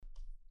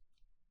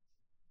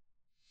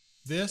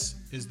This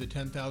is the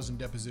 10,000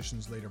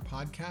 Depositions Later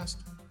podcast,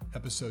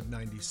 episode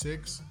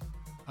 96.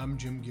 I'm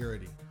Jim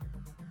Garrity.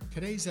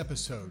 Today's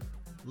episode,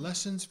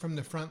 Lessons from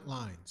the Front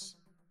Lines.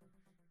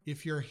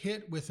 If you're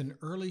hit with an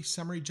early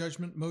summary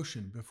judgment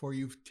motion before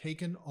you've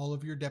taken all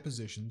of your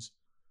depositions,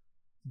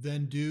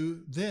 then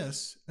do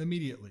this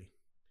immediately.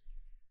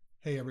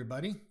 Hey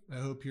everybody, I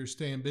hope you're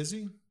staying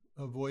busy,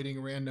 avoiding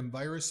random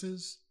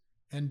viruses,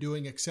 and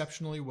doing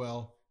exceptionally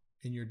well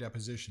in your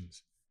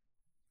depositions.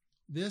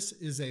 This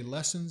is a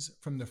Lessons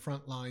from the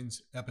Front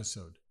Lines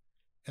episode.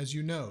 As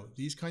you know,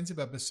 these kinds of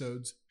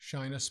episodes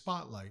shine a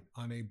spotlight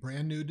on a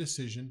brand new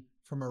decision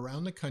from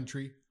around the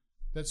country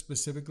that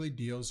specifically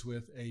deals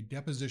with a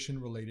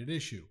deposition-related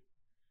issue.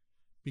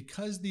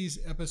 Because these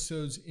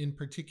episodes in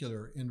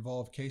particular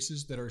involve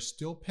cases that are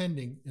still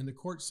pending in the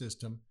court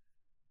system,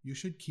 you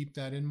should keep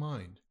that in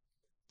mind.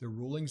 The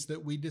rulings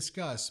that we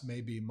discuss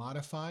may be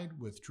modified,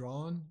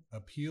 withdrawn,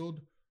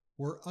 appealed,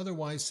 or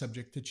otherwise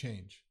subject to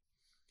change.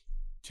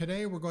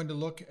 Today, we're going to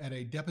look at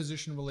a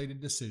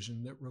deposition-related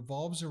decision that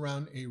revolves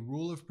around a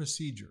rule of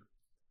procedure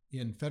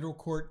in federal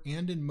court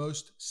and in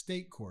most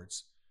state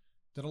courts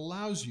that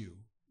allows you,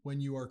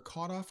 when you are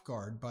caught off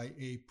guard by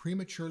a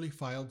prematurely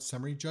filed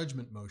summary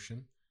judgment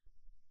motion,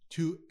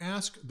 to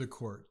ask the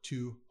court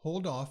to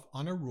hold off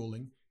on a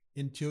ruling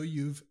until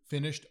you've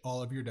finished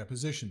all of your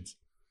depositions.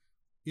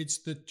 It's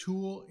the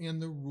tool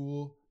and the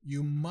rule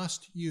you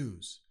must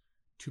use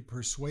to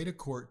persuade a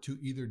court to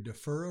either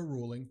defer a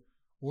ruling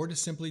or to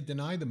simply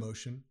deny the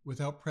motion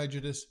without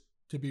prejudice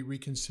to be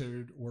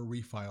reconsidered or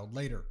refiled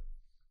later.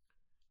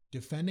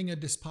 Defending a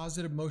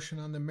dispositive motion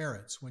on the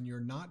merits when you're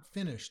not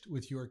finished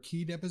with your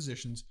key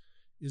depositions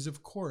is,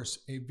 of course,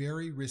 a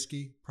very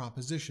risky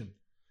proposition.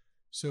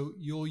 So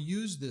you'll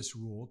use this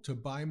rule to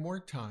buy more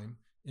time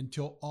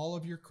until all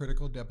of your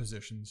critical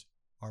depositions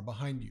are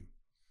behind you.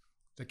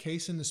 The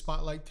case in the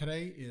spotlight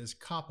today is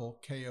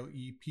Koeppel,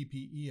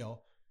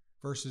 K-O-E-P-P-E-L,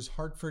 versus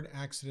Hartford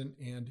Accident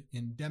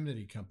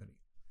Indemnity Co.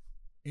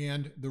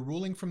 And the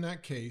ruling from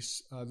that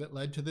case that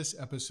led to this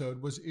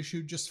episode was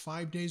issued just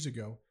 5 days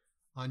ago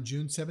on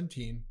June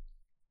 17,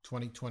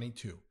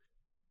 2022.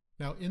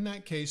 Now, in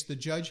that case, the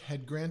judge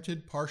had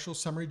granted partial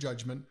summary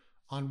judgment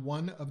on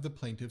one of the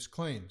plaintiff's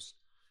claims.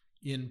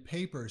 In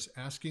papers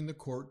asking the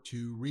court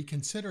to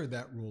reconsider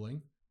that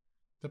ruling,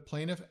 the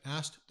plaintiff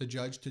asked the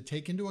judge to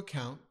take into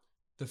account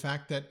the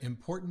fact that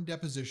important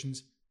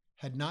depositions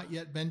had not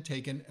yet been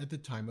taken at the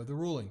time of the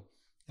ruling.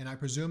 And I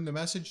presume the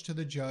message to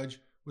the judge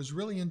was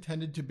really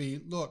intended to be,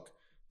 look,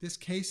 this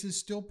case is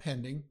still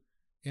pending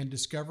and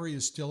discovery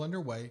is still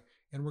underway,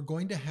 and we're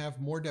going to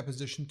have more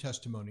deposition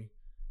testimony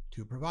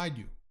to provide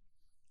you.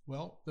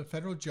 Well, the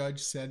federal judge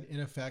said, in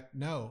effect,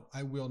 no,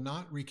 I will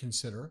not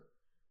reconsider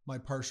my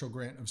partial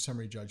grant of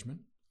summary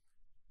judgment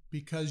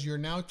because you're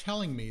now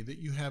telling me that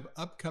you have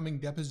upcoming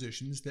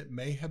depositions that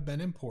may have been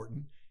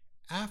important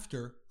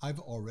after I've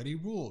already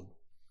ruled.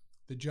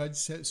 The judge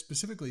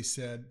specifically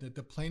said that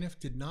the plaintiff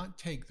did not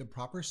take the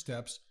proper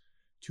steps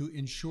to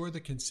ensure the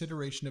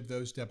consideration of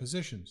those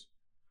depositions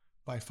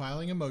by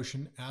filing a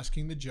motion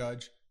asking the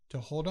judge to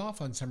hold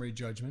off on summary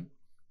judgment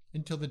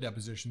until the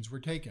depositions were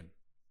taken.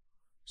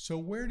 So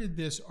where did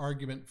this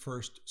argument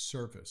first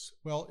surface?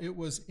 Well, it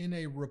was in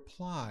a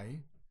reply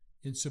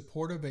in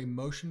support of a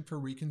motion for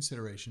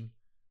reconsideration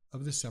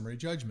of the summary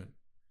judgment.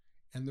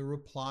 And the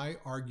reply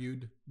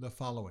argued the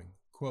following,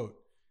 quote,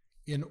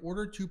 in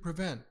order to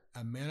prevent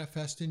a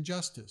manifest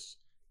injustice,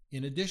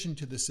 in addition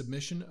to the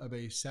submission of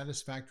a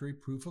satisfactory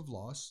proof of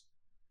loss,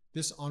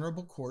 this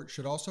honorable court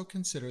should also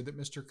consider that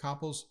Mr.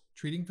 Koeppel's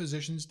treating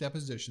physician's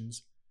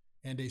depositions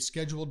and a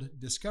scheduled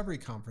discovery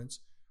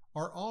conference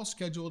are all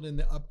scheduled in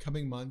the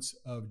upcoming months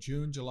of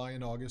June, July,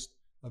 and August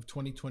of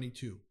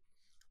 2022,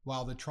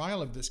 while the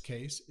trial of this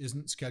case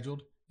isn't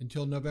scheduled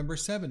until November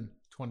 7,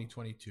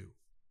 2022,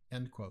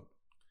 end quote.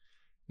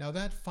 Now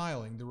that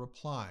filing, the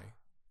reply,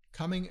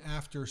 coming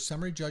after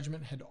summary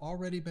judgment had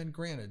already been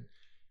granted,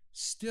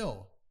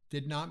 still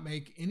did not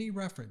make any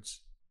reference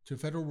to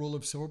Federal Rule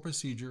of Civil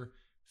Procedure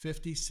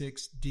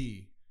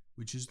 56D,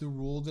 which is the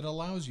rule that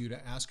allows you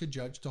to ask a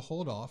judge to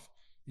hold off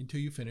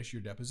until you finish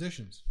your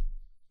depositions.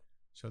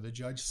 So the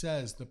judge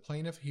says the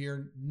plaintiff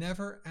here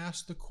never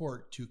asked the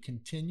court to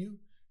continue,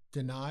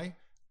 deny,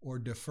 or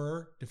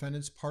defer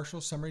defendant's partial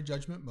summary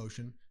judgment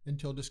motion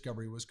until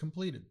discovery was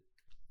completed.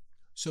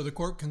 So the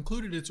court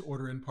concluded its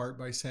order in part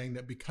by saying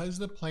that because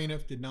the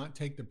plaintiff did not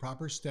take the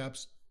proper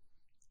steps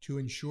to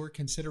ensure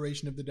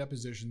consideration of the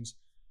depositions,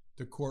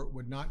 the court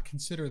would not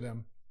consider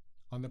them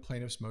on the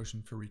plaintiff's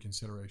motion for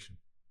reconsideration.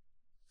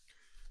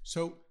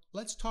 So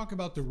let's talk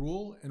about the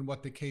rule and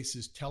what the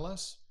cases tell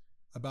us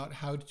about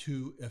how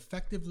to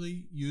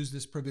effectively use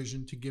this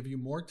provision to give you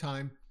more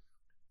time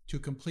to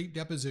complete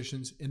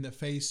depositions in the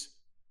face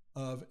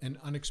of an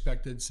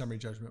unexpected summary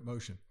judgment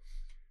motion.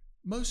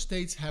 Most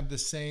states have the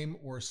same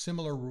or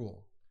similar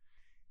rule,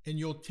 and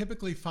you'll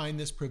typically find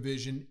this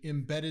provision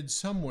embedded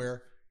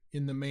somewhere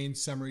in the main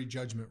summary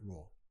judgment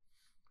rule.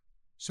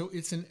 So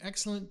it's an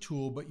excellent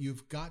tool, but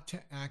you've got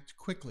to act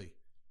quickly,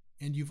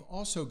 and you've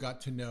also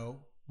got to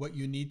know what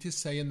you need to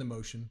say in the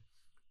motion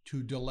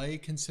to delay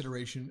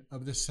consideration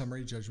of the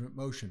summary judgment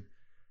motion.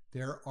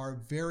 There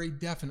are very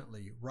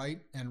definitely right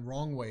and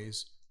wrong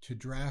ways to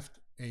draft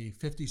a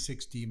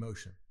 56D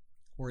motion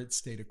or its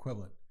state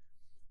equivalent.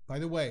 By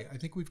the way, I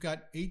think we've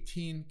got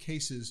 18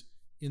 cases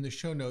in the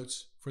show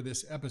notes for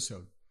this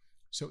episode.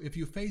 So if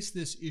you face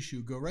this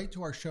issue, go right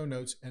to our show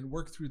notes and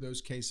work through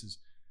those cases.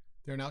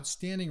 They're an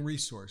outstanding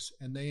resource,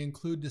 and they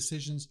include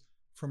decisions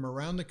from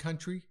around the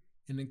country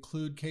and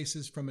include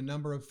cases from a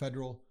number of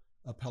federal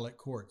appellate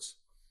courts.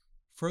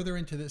 Further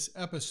into this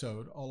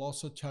episode, I'll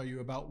also tell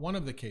you about one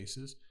of the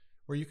cases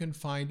where you can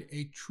find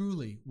a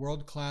truly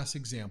world-class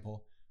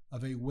example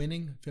of a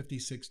winning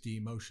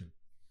 56D motion.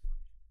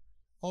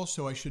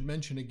 Also, I should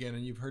mention again,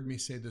 and you've heard me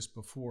say this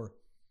before,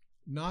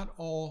 not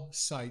all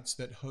sites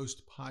that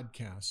host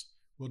podcasts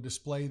will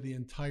display the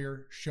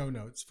entire show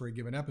notes for a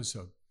given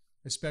episode,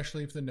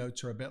 especially if the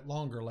notes are a bit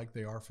longer like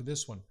they are for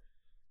this one.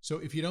 So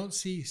if you don't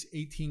see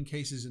 18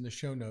 cases in the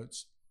show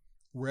notes,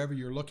 wherever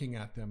you're looking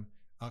at them,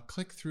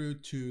 click through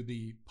to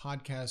the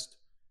podcast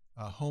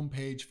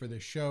homepage for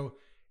this show,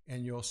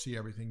 and you'll see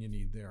everything you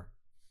need there.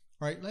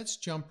 All right, let's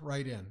jump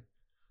right in.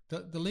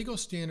 The legal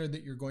standard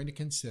that you're going to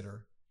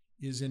consider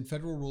is in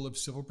Federal Rule of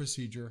Civil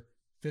Procedure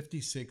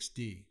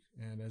 56D.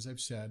 And as I've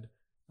said,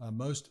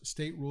 most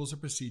state rules of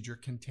procedure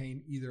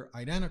contain either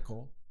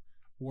identical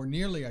or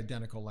nearly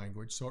identical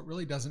language, so it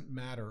really doesn't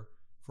matter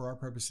for our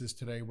purposes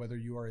today whether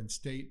you are in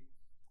state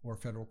or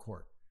federal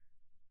court.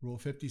 Rule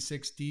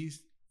 56D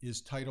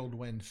is titled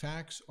When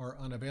Facts Are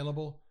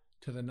Unavailable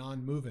to the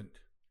Non-Movant.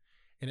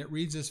 And it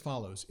reads as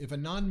follows: if a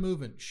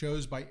non-movant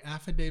shows by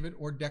affidavit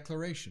or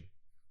declaration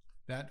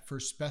that for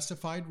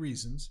specified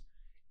reasons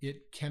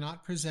it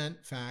cannot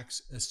present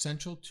facts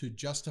essential to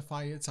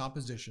justify its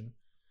opposition,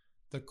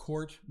 the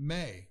court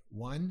may,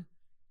 1,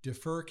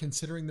 defer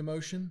considering the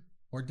motion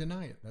or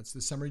deny it. That's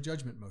the summary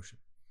judgment motion.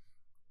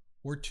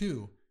 Or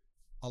 2,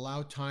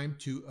 allow time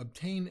to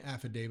obtain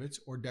affidavits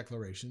or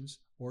declarations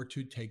or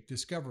to take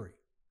discovery.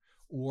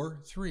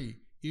 Or 3,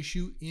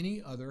 issue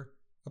any other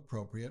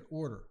appropriate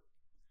order.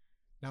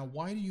 Now,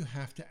 why do you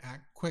have to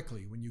act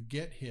quickly when you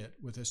get hit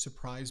with a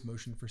surprise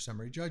motion for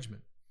summary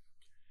judgment?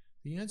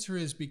 The answer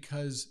is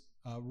because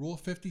Rule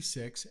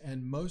 56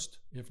 and most,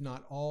 if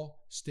not all,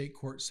 state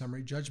court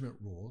summary judgment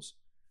rules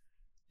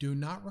do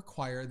not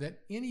require that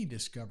any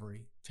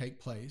discovery take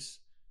place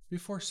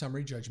before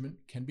summary judgment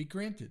can be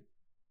granted.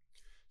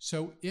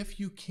 So if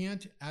you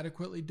can't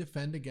adequately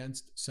defend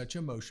against such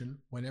a motion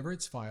whenever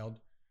it's filed,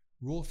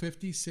 Rule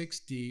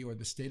 56D, or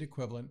the state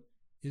equivalent,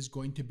 is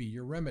going to be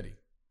your remedy.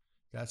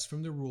 That's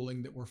from the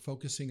ruling that we're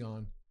focusing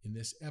on in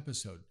this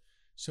episode.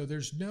 So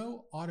there's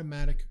no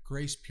automatic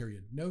grace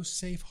period, no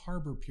safe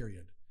harbor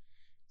period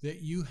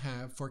that you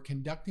have for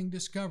conducting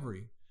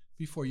discovery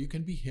before you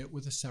can be hit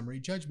with a summary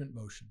judgment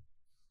motion.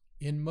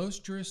 In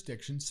most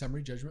jurisdictions,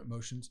 summary judgment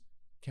motions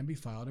can be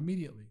filed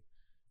immediately.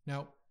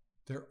 Now,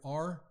 there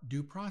are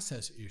due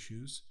process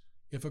issues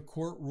if a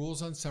court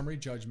rules on summary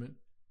judgment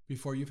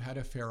before you've had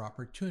a fair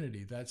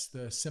opportunity. That's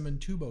the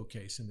Cimontubo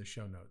case in the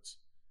show notes.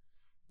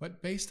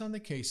 But based on the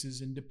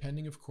cases, and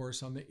depending, of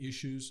course, on the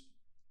issues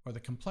or the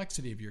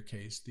complexity of your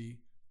case, the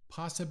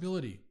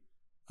possibility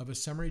of a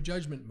summary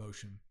judgment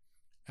motion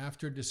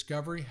after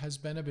discovery has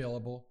been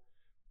available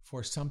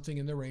for something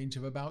in the range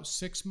of about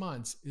 6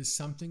 months is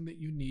something that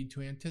you need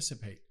to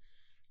anticipate.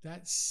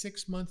 That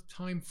 6-month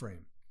time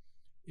frame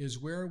is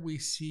where we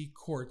see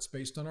courts,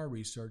 based on our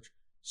research,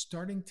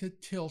 starting to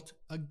tilt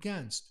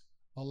against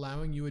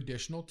allowing you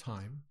additional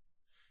time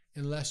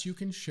unless you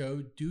can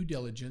show due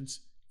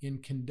diligence in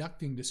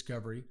conducting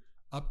discovery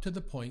up to the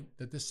point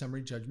that the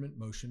summary judgment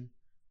motion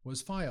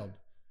was filed.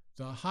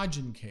 The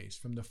Hodgin case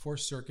from the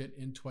Fourth Circuit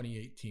in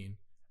 2018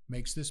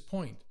 makes this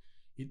point.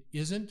 It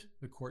isn't,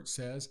 the court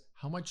says,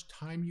 how much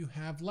time you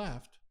have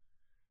left,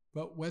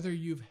 but whether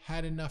you've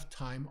had enough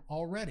time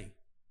already.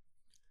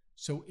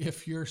 So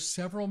if you're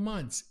several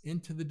months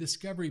into the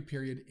discovery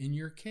period in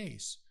your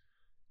case,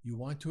 you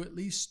want to at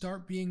least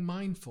start being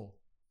mindful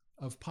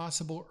of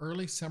possible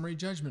early summary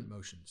judgment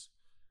motions,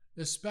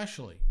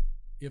 especially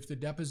if the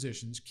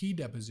depositions, key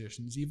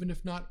depositions, even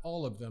if not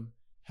all of them,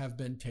 have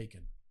been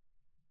taken.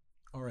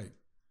 All right,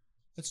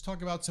 let's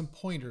talk about some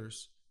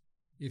pointers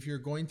if you're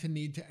going to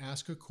need to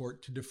ask a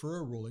court to defer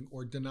a ruling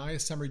or deny a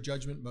summary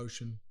judgment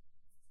motion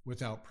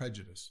without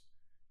prejudice.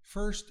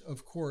 First,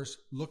 of course,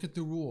 look at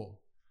the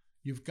rule.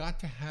 You've got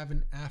to have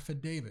an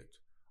affidavit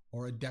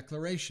or a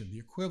declaration, the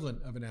equivalent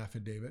of an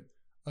affidavit,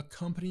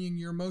 accompanying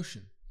your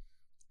motion.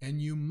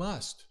 And you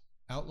must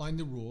outline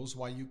the rules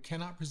why you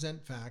cannot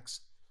present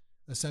facts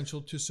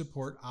essential to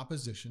support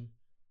opposition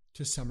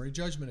to summary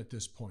judgment at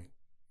this point.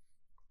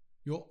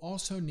 You'll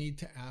also need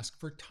to ask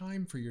for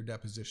time for your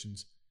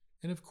depositions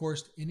and, of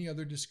course, any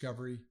other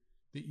discovery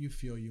that you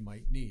feel you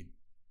might need.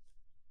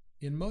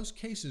 In most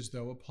cases,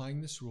 though,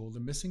 applying this rule, the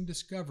missing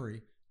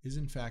discovery is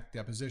in fact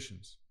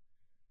depositions.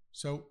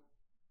 So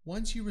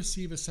once you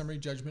receive a summary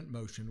judgment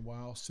motion,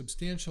 while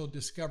substantial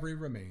discovery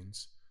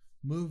remains,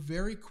 move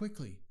very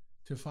quickly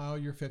to file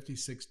your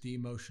 56D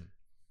motion.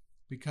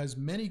 Because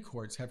many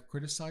courts have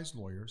criticized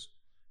lawyers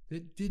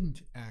that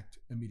didn't act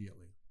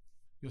immediately.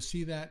 You'll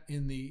see that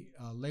in the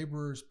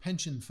laborer's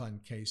pension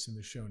fund case in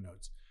the show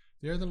notes.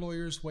 There, the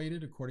lawyers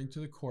waited, according to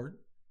the court,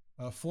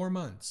 4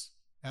 months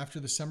after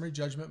the summary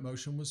judgment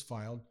motion was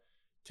filed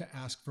to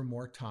ask for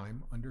more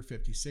time under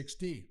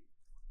 56D.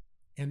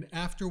 And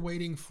after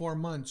waiting 4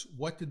 months,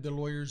 what did the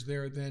lawyers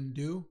there then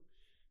do?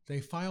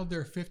 They filed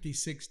their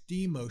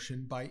 56D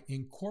motion by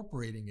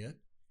incorporating it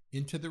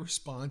into the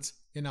response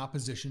in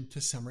opposition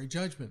to summary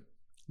judgment.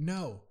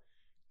 No,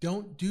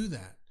 don't do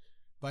that.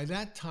 By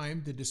that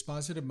time, the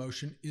dispositive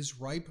motion is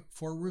ripe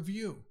for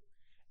review.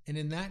 And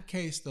in that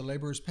case, the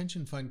laborer's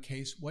pension fund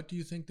case, what do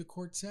you think the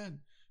court said?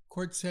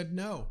 Court said,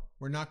 no,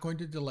 we're not going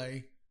to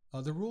delay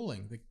the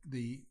ruling.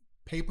 The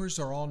papers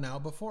are all now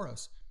before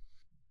us.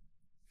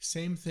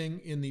 Same thing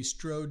in the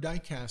Stroh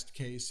diecast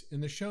case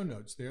in the show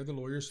notes. There, the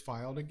lawyers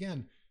filed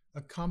again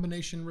a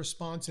combination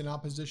response in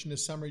opposition to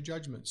summary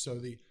judgment. So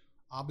the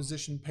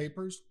opposition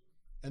papers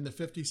and the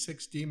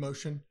 56D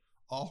motion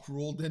all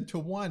ruled into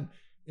one.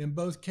 In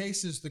both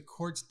cases, the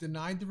courts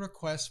denied the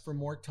request for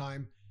more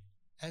time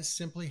as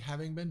simply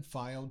having been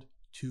filed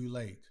too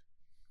late.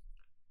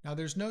 Now,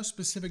 there's no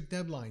specific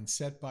deadline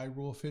set by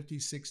Rule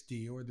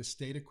 56D or the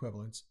state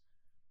equivalents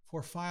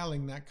for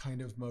filing that kind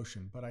of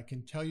motion, but I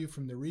can tell you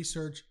from the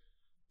research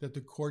that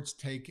the courts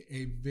take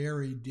a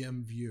very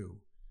dim view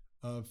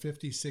of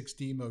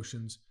 56D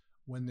motions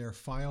when they're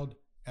filed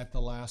at the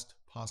last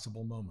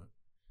possible moment.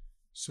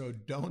 So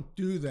don't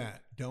do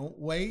that. Don't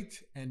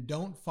wait, and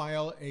don't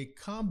file a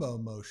combo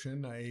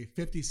motion, a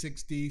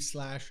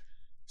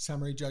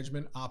 56D/summary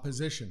judgment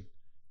opposition.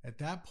 At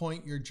that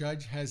point, your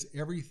judge has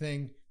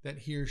everything that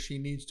he or she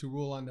needs to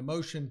rule on the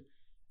motion,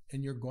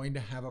 and you're going to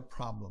have a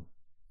problem.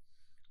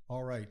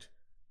 All right,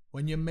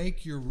 when you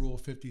make your Rule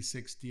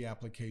 56D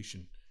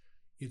application,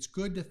 it's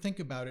good to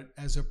think about it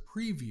as a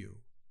preview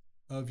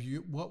of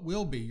what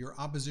will be your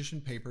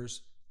opposition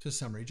papers to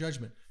summary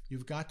judgment.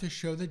 You've got to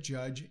show the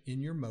judge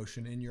in your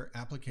motion, in your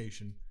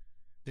application,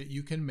 that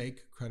you can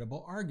make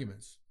credible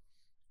arguments.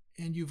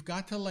 And you've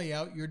got to lay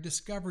out your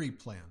discovery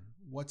plan,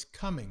 what's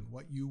coming,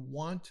 what you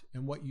want,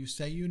 and what you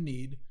say you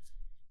need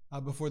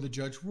before the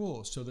judge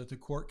rules, so that the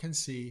court can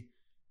see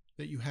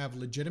that you have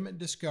legitimate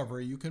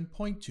discovery you can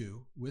point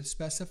to with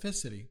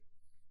specificity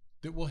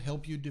that will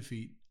help you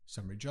defeat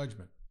summary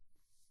judgment.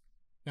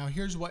 Now,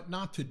 here's what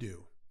not to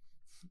do.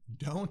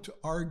 Don't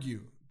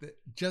argue.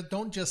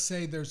 Don't just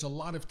say there's a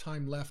lot of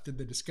time left in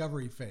the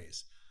discovery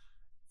phase.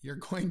 You're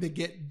going to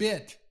get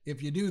bit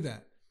if you do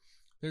that.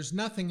 There's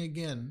nothing,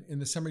 again, in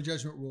the summary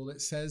judgment rule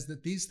that says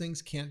that these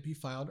things can't be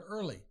filed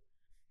early.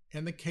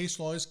 And the case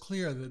law is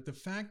clear that the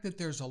fact that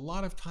there's a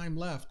lot of time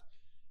left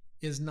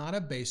is not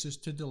a basis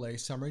to delay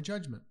summary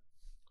judgment.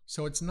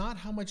 So it's not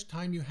how much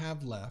time you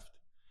have left,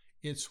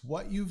 it's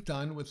what you've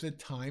done with the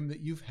time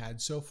that you've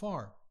had so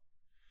far.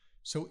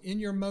 So in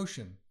your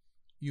motion,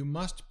 you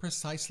must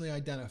precisely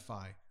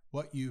identify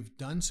what you've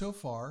done so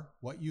far,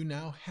 what you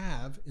now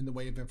have in the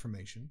way of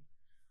information,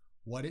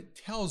 what it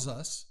tells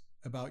us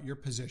about your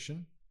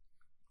position,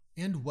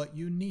 and what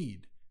you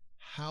need,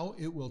 how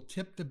it will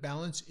tip the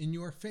balance in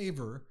your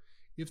favor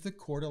if the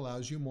court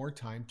allows you more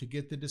time to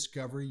get the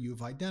discovery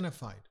you've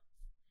identified.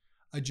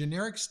 A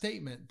generic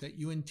statement that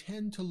you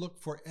intend to look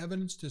for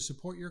evidence to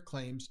support your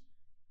claims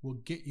will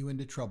get you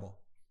into trouble.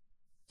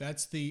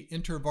 That's the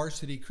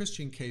Intervarsity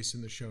Christian case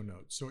in the show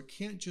notes. So it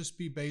can't just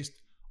be based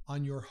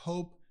on your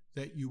hope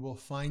that you will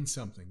find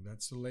something.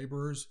 That's the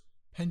laborer's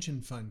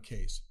pension fund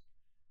case.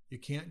 You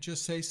can't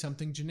just say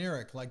something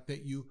generic like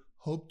that you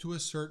hope to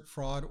assert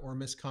fraud or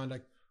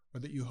misconduct,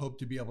 or that you hope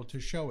to be able to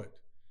show it.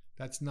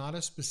 That's not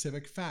a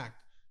specific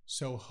fact.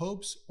 So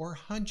hopes or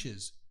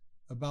hunches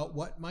about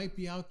what might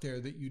be out there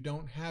that you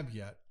don't have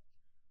yet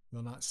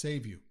will not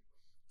save you.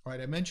 All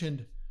right, I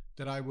mentioned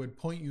that I would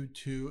point you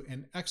to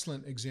an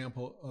excellent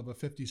example of a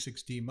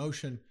 56D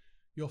motion.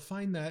 You'll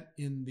find that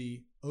in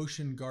the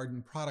Ocean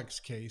Garden Products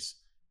case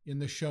in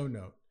the show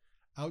note.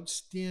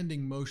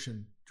 Outstanding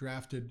motion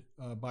drafted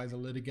by the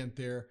litigant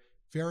there.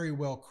 Very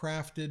well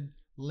crafted,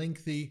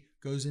 lengthy,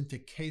 goes into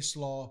case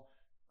law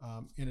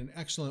in an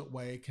excellent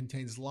way,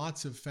 contains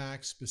lots of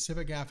facts,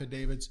 specific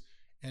affidavits,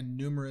 and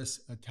numerous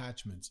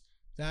attachments.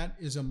 That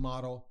is a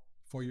model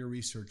for your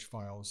research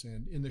files.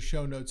 And in the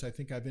show notes, I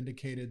think I've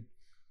indicated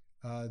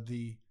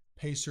the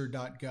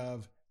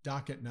Pacer.gov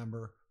docket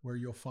number where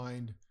you'll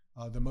find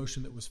the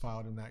motion that was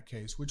filed in that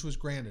case, which was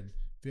granted.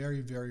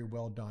 Very, very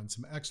well done.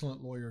 Some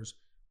excellent lawyers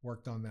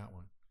worked on that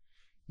one.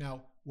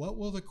 Now, what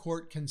will the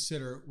court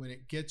consider when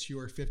it gets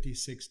your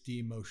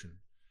 56D motion?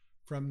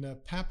 From the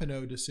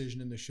Papineau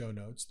decision in the show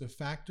notes, the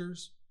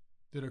factors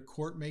that a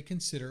court may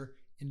consider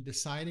in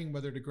deciding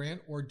whether to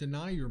grant or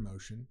deny your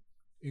motion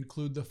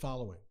include the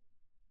following.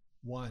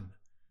 1,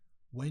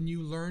 when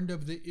you learned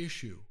of the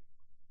issue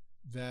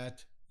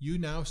that you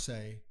now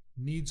say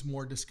needs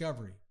more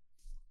discovery.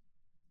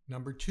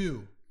 Number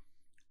 2,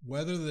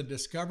 whether the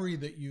discovery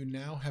that you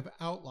now have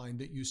outlined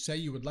that you say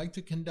you would like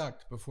to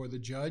conduct before the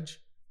judge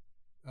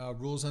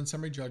rules on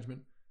summary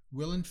judgment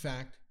will in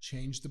fact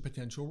change the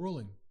potential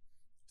ruling.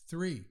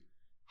 3,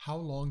 how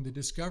long the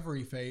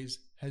discovery phase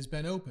has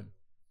been open.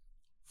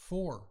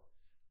 4,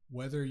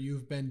 whether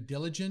you've been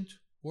diligent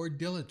or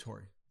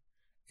dilatory.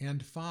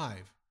 And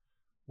 5,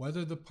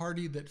 whether the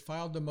party that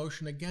filed the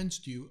motion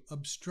against you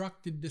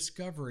obstructed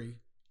discovery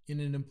in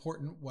an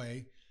important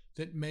way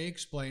that may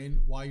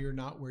explain why you're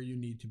not where you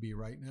need to be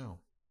right now.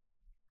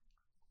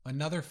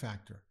 Another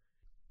factor,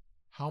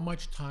 how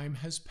much time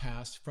has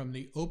passed from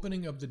the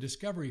opening of the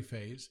discovery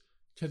phase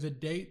to the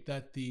date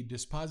that the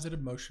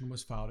dispositive motion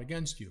was filed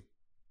against you.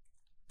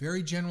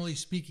 Very generally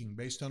speaking,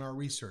 based on our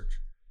research,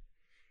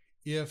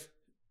 if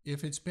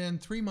it's been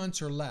 3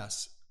 months or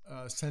less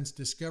since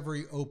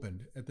discovery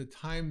opened at the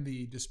time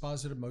the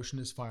dispositive motion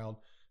is filed,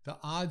 the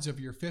odds of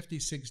your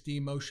 56D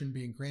motion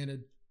being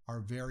granted are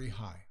very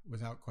high,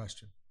 without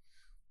question.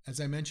 As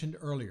I mentioned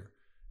earlier,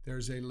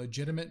 there's a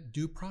legitimate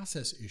due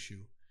process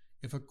issue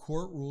if a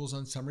court rules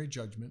on summary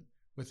judgment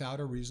without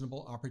a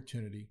reasonable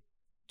opportunity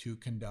to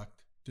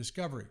conduct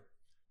discovery.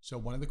 So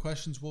one of the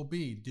questions will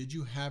be, did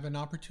you have an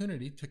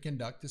opportunity to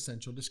conduct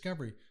essential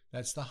discovery?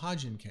 That's the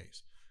Hodgin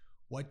case.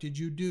 What did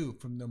you do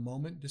from the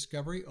moment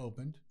discovery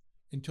opened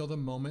until the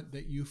moment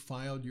that you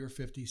filed your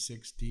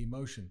 56D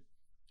motion?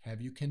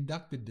 Have you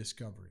conducted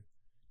discovery?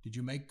 Did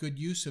you make good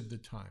use of the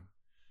time?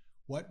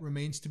 What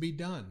remains to be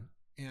done?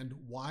 And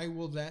why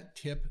will that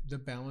tip the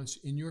balance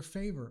in your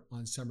favor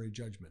on summary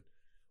judgment?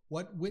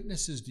 What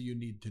witnesses do you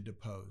need to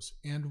depose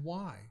and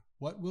why?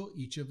 What will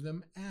each of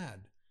them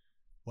add?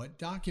 What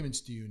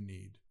documents do you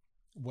need?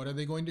 What are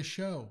they going to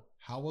show?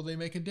 How will they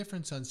make a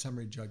difference on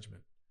summary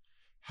judgment?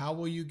 How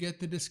will you get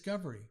the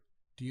discovery?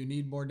 Do you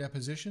need more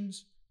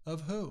depositions?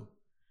 Of who?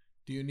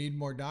 Do you need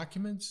more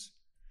documents?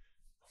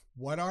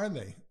 What are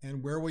they?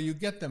 And where will you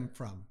get them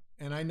from?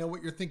 And I know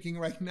what you're thinking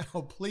right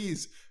now.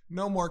 Please,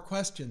 no more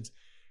questions.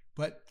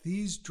 But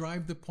these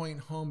drive the point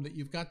home that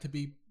you've got to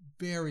be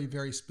very,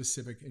 very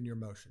specific in your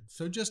motion.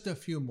 So just a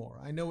few more.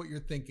 I know what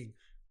you're thinking.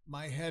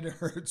 My head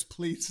hurts.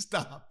 Please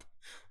stop.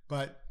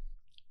 But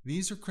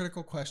these are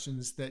critical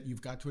questions that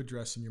you've got to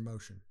address in your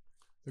motion.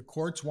 The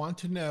courts want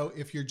to know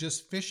if you're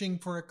just fishing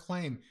for a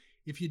claim,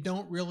 if you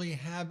don't really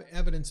have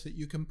evidence that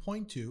you can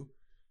point to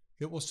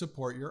that will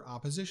support your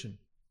opposition.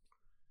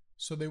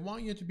 So they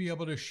want you to be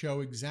able to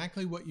show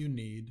exactly what you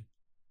need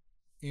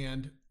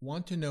and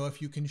want to know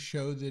if you can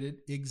show that it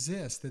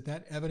exists,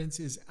 that evidence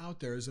is out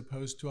there, as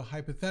opposed to a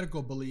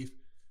hypothetical belief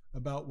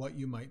about what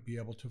you might be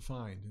able to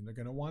find. And they're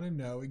going to want to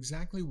know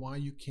exactly why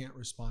you can't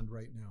respond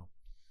right now.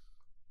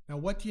 Now,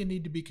 what do you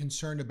need to be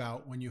concerned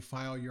about when you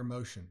file your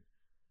motion?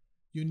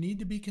 You need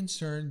to be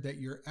concerned that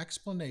your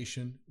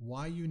explanation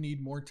why you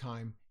need more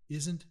time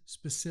isn't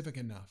specific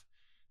enough.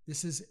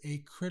 This is a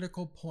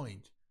critical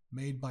point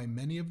made by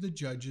many of the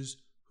judges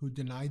who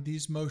denied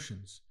these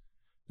motions,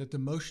 that the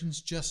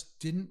motions just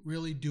didn't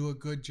really do a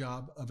good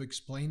job of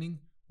explaining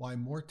why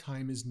more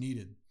time is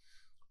needed.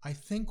 I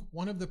think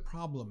one of the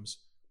problems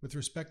with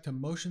respect to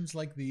motions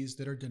like these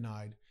that are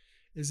denied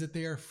is that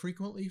they are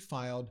frequently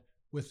filed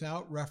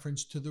without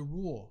reference to the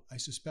rule. I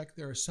suspect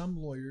there are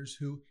some lawyers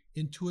who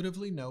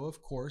intuitively know,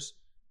 of course,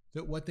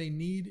 that what they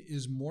need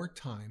is more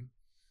time,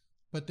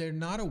 but they're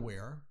not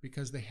aware,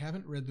 because they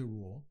haven't read the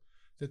rule,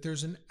 that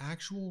there's an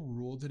actual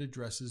rule that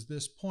addresses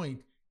this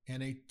point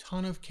and a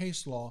ton of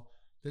case law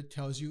that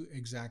tells you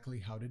exactly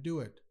how to do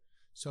it.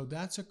 So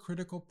that's a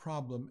critical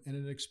problem, and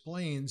it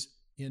explains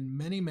in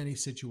many, many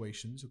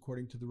situations,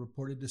 according to the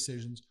reported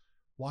decisions,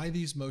 why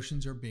these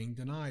motions are being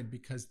denied,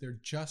 because they're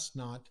just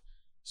not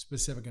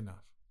specific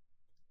enough.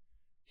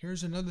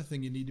 Here's another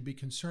thing you need to be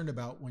concerned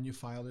about when you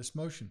file this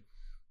motion.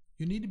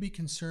 You need to be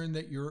concerned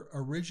that your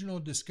original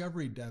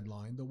discovery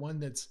deadline, the one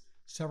that's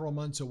several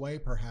months away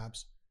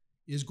perhaps,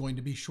 is going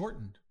to be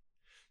shortened.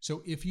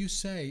 So if you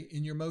say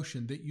in your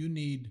motion that you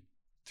need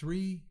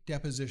 3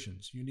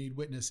 depositions, you need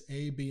witness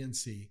A, B, and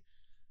C,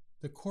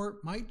 the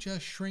court might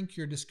just shrink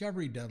your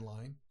discovery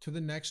deadline to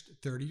the next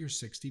 30 or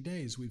 60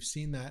 days. We've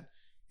seen that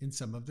in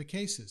some of the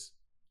cases.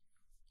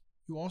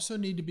 You also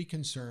need to be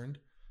concerned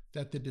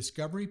that the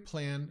discovery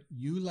plan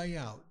you lay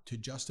out to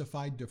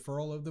justify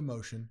deferral of the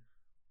motion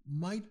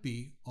might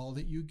be all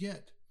that you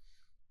get.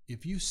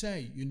 If you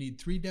say you need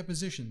 3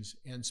 depositions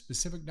and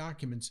specific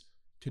documents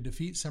to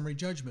defeat summary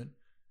judgment,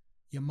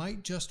 you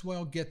might just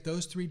well get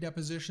those 3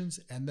 depositions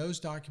and those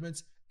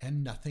documents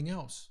and nothing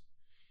else.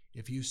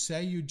 If you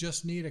say you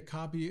just need a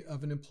copy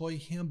of an employee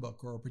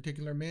handbook or a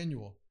particular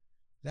manual,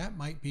 that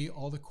might be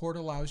all the court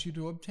allows you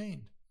to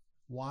obtain.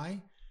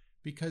 Why?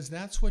 Because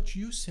that's what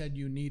you said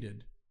you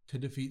needed to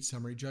defeat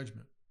summary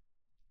judgment.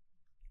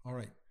 All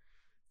right,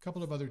 a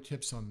couple of other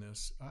tips on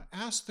this.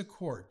 Ask the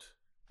court,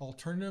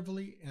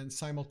 alternatively and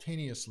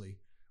simultaneously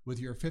with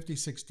your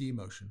 56D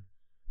motion,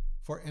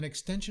 for an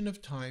extension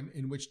of time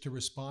in which to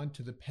respond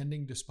to the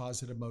pending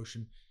dispositive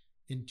motion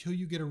until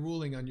you get a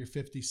ruling on your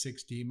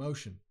 56D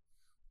motion.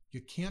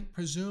 You can't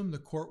presume the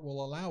court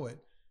will allow it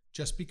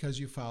just because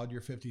you filed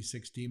your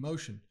 56D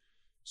motion.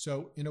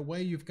 So in a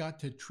way, you've got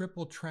to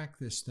triple track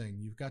this thing.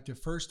 You've got to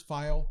first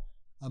file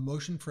a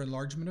motion for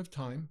enlargement of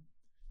time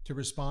to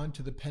respond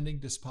to the pending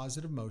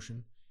dispositive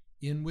motion,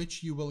 in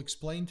which you will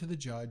explain to the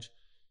judge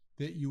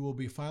that you will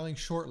be filing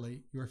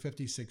shortly your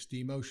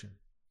 56D motion.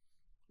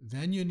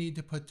 Then you need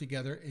to put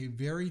together a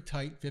very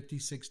tight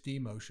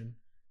 56D motion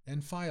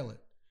and file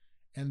it,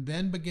 and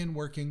then begin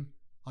working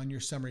on your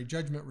summary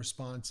judgment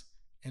response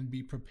and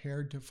be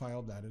prepared to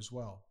file that as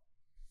well.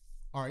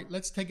 All right,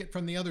 let's take it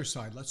from the other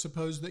side. Let's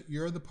suppose that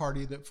you're the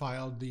party that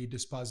filed the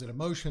dispositive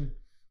motion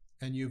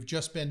and you've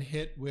just been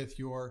hit with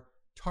your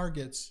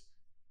target's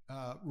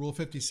Rule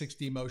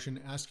 56D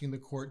motion asking the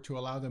court to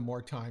allow them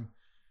more time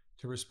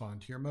to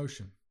respond to your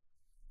motion.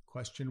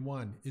 Question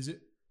 1, is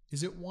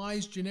it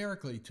wise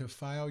generically to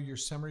file your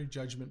summary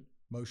judgment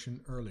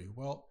motion early?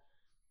 Well,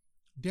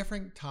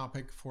 different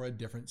topic for a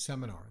different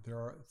seminar. There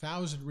are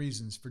 1,000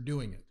 reasons for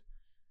doing it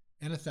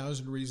and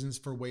 1,000 reasons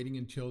for waiting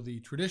until the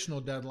traditional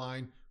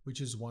deadline,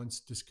 which is once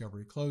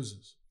discovery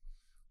closes.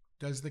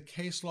 Does the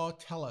case law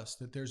tell us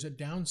that there's a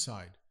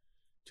downside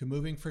to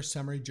moving for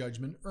summary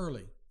judgment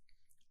early?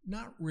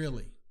 Not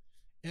really.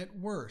 At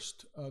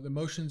worst, the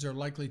motions are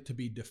likely to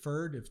be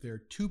deferred if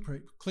they're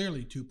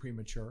clearly too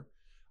premature,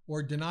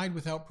 or denied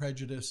without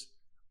prejudice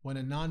when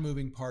a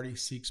non-moving party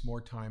seeks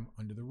more time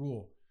under the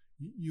rule.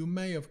 You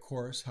may, of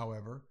course,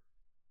 however,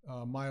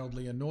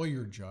 mildly annoy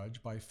your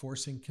judge by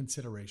forcing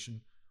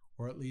consideration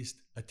or at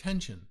least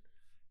attention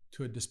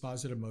to a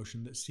dispositive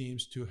motion that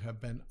seems to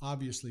have been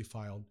obviously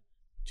filed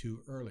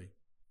too early.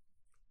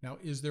 Now,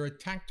 is there a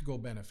tactical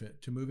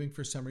benefit to moving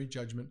for summary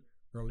judgment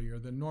earlier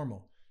than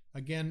normal?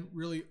 Again,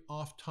 really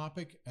off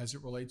topic as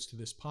it relates to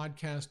this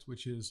podcast,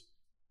 which is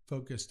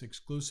focused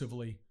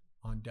exclusively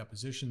on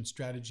deposition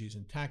strategies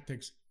and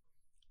tactics.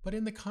 But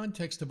in the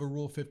context of a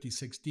Rule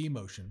 56D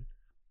motion,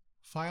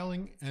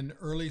 filing an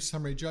early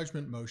summary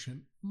judgment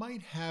motion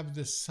might have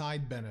the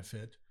side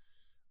benefit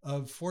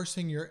of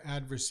forcing your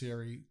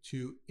adversary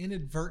to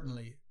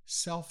inadvertently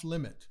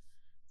self-limit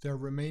their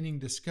remaining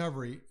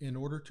discovery in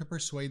order to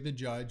persuade the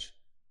judge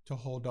to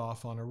hold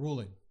off on a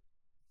ruling.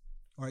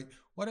 All right,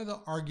 what are the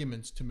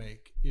arguments to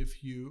make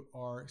if you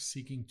are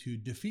seeking to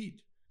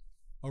defeat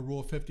a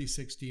Rule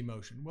 56D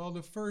motion? Well,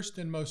 the first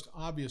and most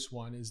obvious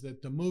one is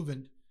that the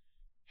movant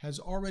has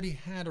already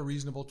had a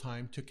reasonable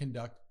time to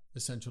conduct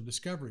essential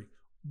discovery,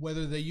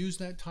 whether they use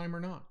that time or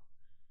not.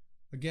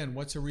 Again,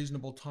 what's a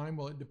reasonable time?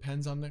 Well, it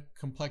depends on the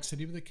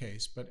complexity of the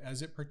case, but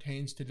as it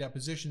pertains to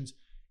depositions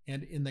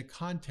and in the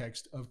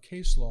context of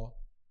case law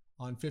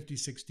on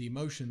 56D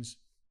motions,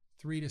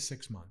 3 to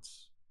 6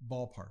 months,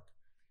 ballpark.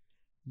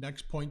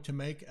 Next point to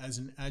make as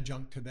an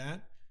adjunct to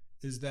that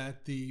is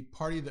that the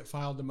party that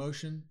filed the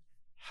motion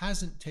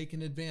hasn't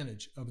taken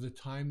advantage of the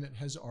time that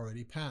has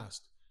already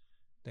passed.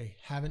 They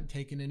haven't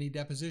taken any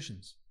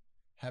depositions,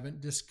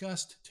 haven't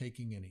discussed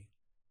taking any,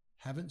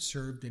 haven't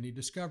served any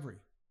discovery.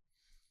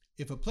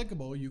 If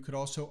applicable, you could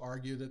also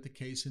argue that the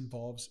case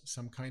involves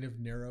some kind of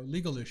narrow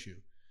legal issue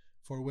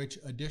for which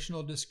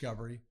additional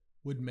discovery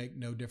would make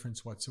no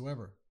difference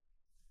whatsoever.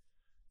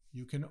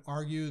 You can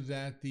argue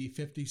that the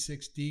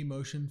 56D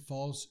motion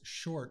falls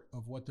short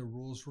of what the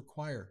rules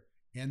require,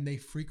 and they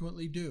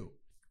frequently do.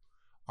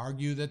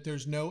 Argue that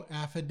there's no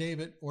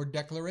affidavit or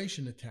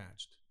declaration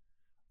attached.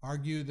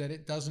 Argue that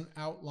it doesn't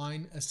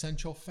outline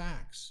essential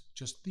facts,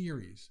 just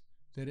theories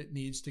that it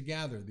needs to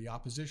gather, the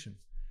opposition.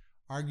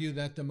 Argue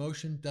that the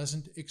motion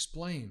doesn't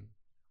explain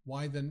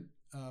why the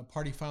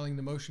party filing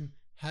the motion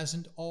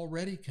hasn't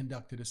already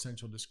conducted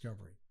essential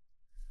discovery.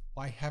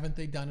 Why haven't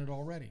they done it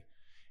already?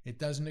 It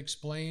doesn't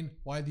explain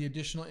why the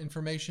additional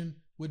information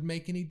would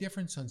make any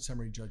difference on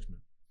summary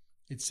judgment.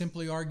 It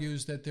simply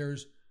argues that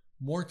there's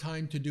more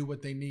time to do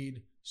what they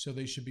need, so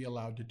they should be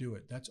allowed to do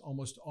it. That's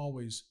almost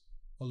always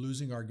a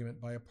losing argument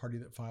by a party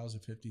that files a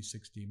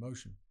 56D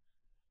motion.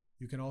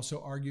 You can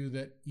also argue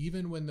that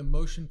even when the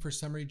motion for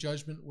summary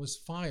judgment was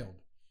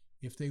filed,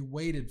 if they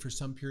waited for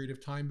some period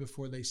of time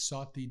before they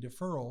sought the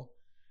deferral,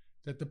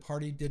 that the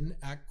party didn't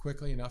act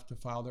quickly enough to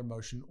file their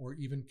motion or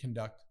even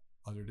conduct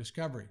other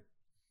discovery.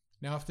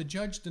 Now, if the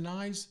judge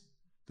denies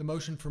the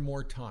motion for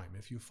more time,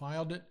 if you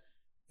filed it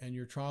and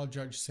your trial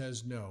judge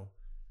says no,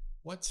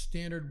 what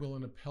standard will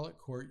an appellate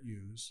court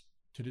use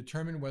to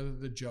determine whether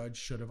the judge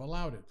should have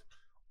allowed it?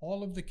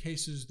 All of the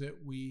cases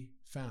that we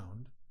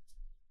found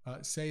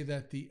say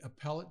that the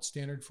appellate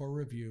standard for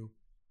review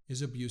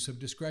is abuse of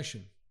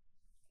discretion.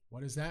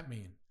 What does that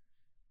mean?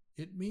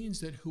 It means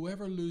that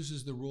whoever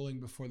loses the ruling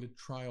before the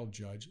trial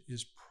judge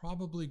is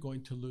probably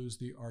going to lose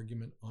the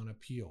argument on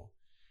appeal,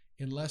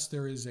 unless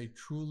there is a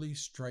truly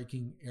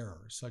striking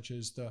error, such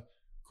as the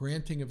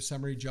granting of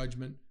summary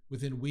judgment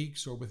within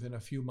weeks or within a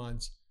few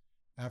months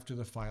after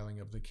the filing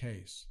of the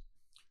case.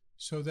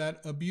 So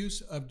that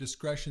abuse of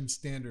discretion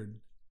standard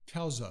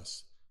tells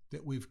us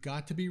that we've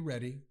got to be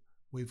ready,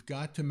 we've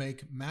got to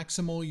make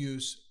maximal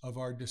use of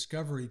our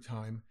discovery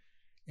time,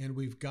 and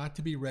we've got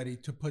to be ready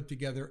to put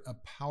together a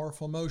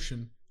powerful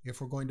motion if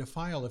we're going to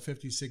file a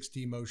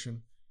 56D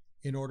motion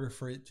in order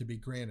for it to be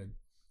granted,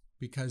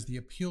 because the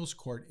appeals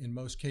court in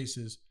most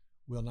cases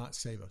will not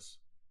save us.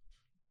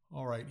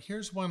 All right,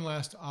 here's one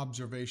last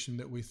observation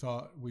that we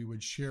thought we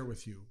would share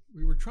with you.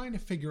 We were trying to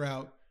figure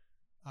out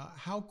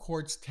how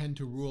courts tend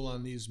to rule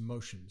on these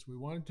motions. We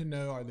wanted to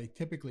know, are they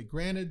typically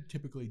granted,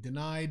 typically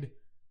denied,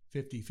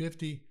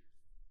 50-50?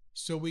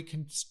 So we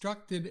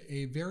constructed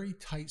a very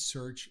tight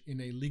search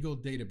in a legal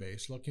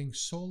database looking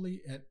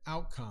solely at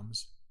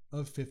outcomes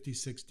of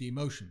 56D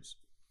motions.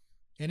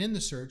 And in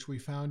the search, we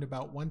found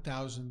about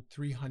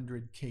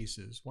 1,300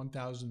 cases,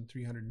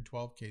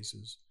 1,312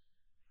 cases,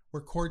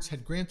 where courts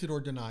had granted or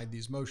denied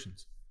these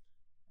motions.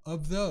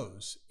 Of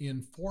those,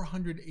 in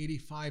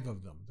 485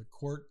 of them, the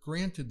court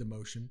granted the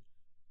motion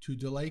to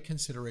delay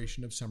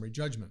consideration of summary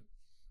judgment.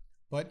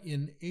 But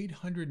in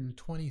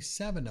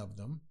 827 of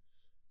them,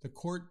 the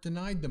court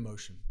denied the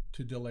motion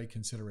to delay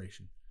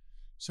consideration.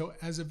 So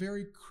as a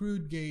very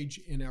crude gauge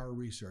in our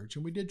research,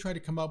 and we did try to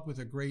come up with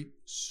a great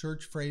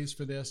search phrase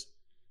for this,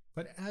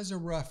 but as a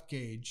rough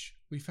gauge,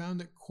 we found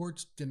that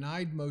courts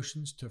denied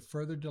motions to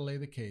further delay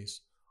the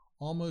case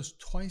almost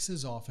twice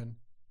as often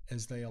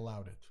as they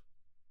allowed it.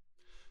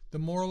 The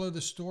moral of the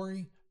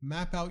story: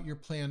 map out your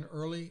plan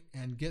early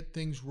and get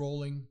things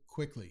rolling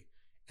quickly,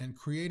 and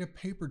create a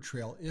paper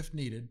trail, if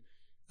needed,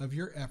 of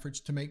your efforts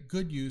to make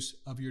good use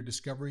of your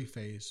discovery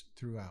phase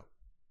throughout.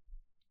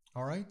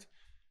 All right?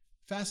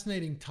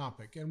 Fascinating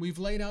topic, and we've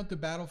laid out the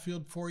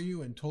battlefield for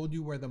you and told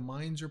you where the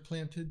mines are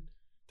planted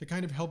to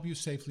kind of help you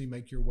safely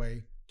make your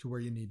way to where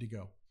you need to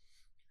go.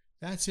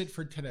 That's it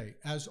for today.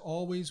 As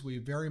always, we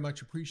very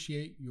much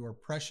appreciate your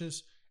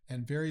precious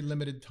and very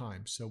limited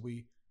time, so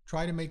we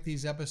try to make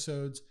these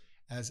episodes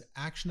as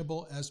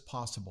actionable as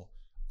possible,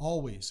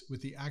 always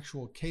with the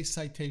actual case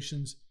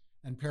citations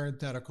and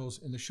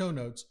parentheticals in the show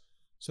notes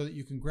so that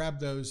you can grab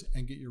those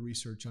and get your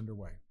research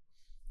underway.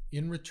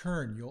 In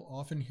return, you'll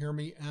often hear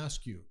me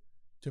ask you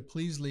to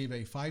please leave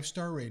a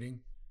 5-star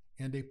rating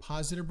and a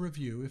positive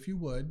review, if you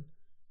would,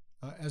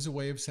 as a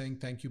way of saying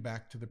thank you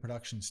back to the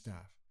production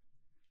staff.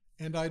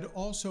 And I'd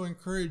also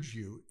encourage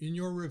you in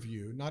your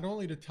review not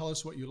only to tell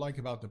us what you like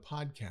about the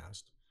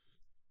podcast,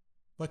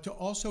 but to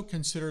also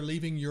consider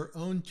leaving your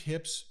own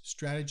tips,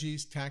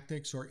 strategies,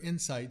 tactics, or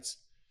insights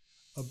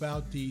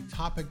about the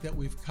topic that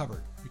we've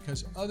covered,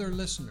 because other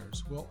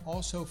listeners will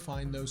also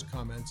find those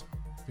comments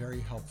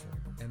very helpful.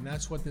 And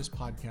that's what this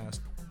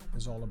podcast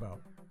is all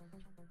about.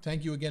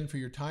 Thank you again for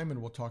your time,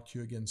 and we'll talk to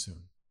you again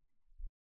soon.